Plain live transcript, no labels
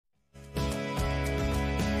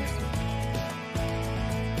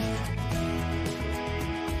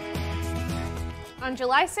On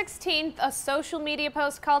July 16th, a social media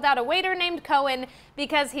post called out a waiter named Cohen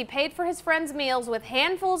because he paid for his friends' meals with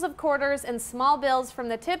handfuls of quarters and small bills from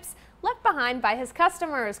the tips left behind by his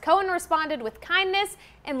customers. Cohen responded with kindness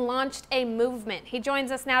and launched a movement. He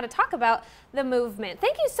joins us now to talk about the movement.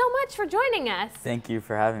 Thank you so much for joining us. Thank you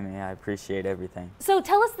for having me. I appreciate everything. So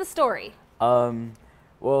tell us the story.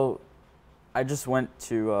 Well, I just went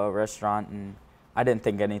to a restaurant and I didn't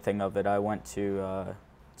think anything of it. I went to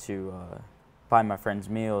buy my friends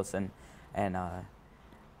meals and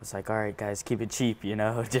was like, all right, guys, keep it cheap, you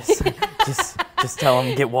know, just tell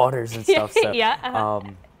them get waters and stuff. So, yeah.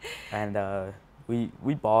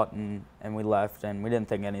 We bought and we left and we didn't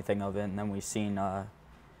think anything of it. And then we seen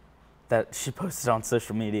that she posted on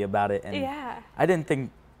social media about it, and Yeah. I didn't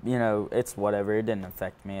think, you know, it's whatever. It didn't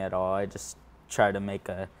affect me at all. I just tried to make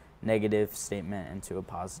a negative statement into a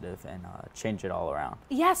positive and change it all around.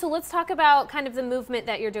 Yeah, so let's talk about kind of the movement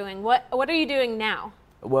that you're doing. What are you doing now?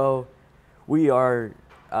 Well, we are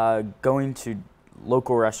going to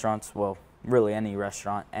local restaurants, well, really any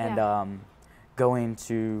restaurant, and going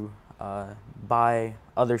to buy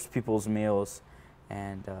others people's meals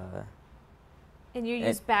and you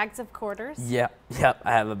use bags of quarters? Yep.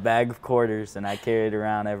 I have a bag of quarters and I carry it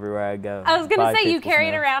around everywhere I go. I was going to say, you carry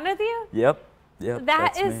it around with you? Yep.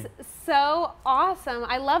 That is so awesome.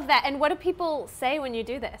 I love that. And what do people say when you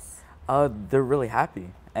do this? They're really happy,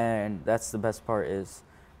 and that's the best part, is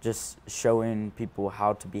just showing people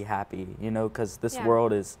how to be happy, you know, because this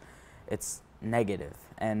world it's negative,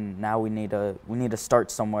 and now we need to start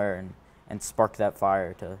somewhere and spark that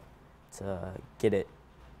fire to get it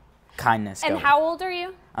kindness going. And how old are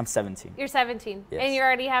you? I'm 17. You're 17, yes. And you're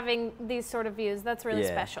already having these sort of views. That's really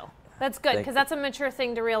special. That's good, because that's a mature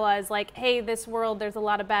thing to realize, like, hey, this world, there's a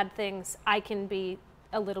lot of bad things. I can be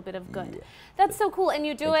a little bit of good. Yeah. That's so cool, and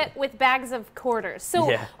you do it with bags of quarters.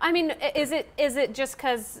 So, I mean, is it just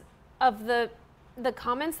because of the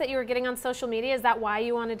comments that you were getting on social media? Is that why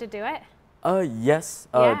you wanted to do it? Yes,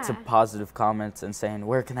 to positive comments and saying,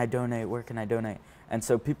 where can I donate, where can I donate? And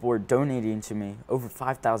so people were donating to me, over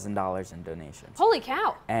 $5,000 in donations. Holy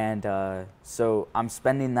cow. And so I'm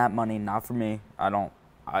spending that money, not for me.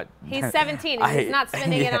 He's 17 and he's not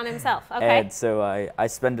spending it on himself. Okay. And so I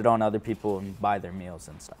spend it on other people and buy their meals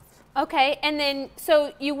and stuff. Okay, and then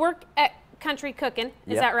so you work at Country Cookin,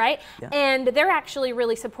 is that right? Yeah. And they're actually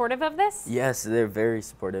really supportive of this? Yes, they're very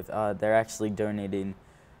supportive. They're actually donating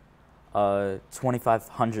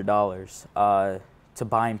 $2,500 to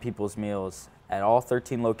buying people's meals at all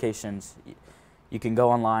 13 locations. You can go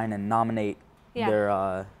online and nominate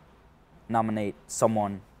nominate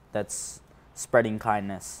someone that's spreading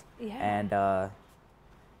kindness, and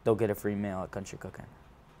they'll get a free meal at Country Cookin.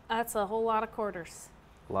 That's a whole lot of quarters.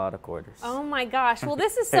 A lot of quarters. Oh my gosh. Well,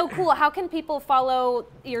 this is so cool. How can people follow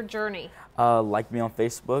your journey? Like me on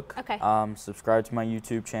Facebook. Okay. Subscribe to my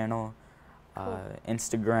YouTube channel. Cool.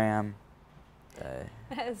 Instagram.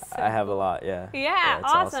 I have a lot, Yeah, it's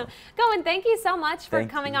awesome. Cohen, thank you so much for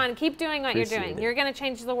coming on. Keep doing what you're doing. You're going to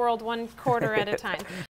change the world one quarter at a time.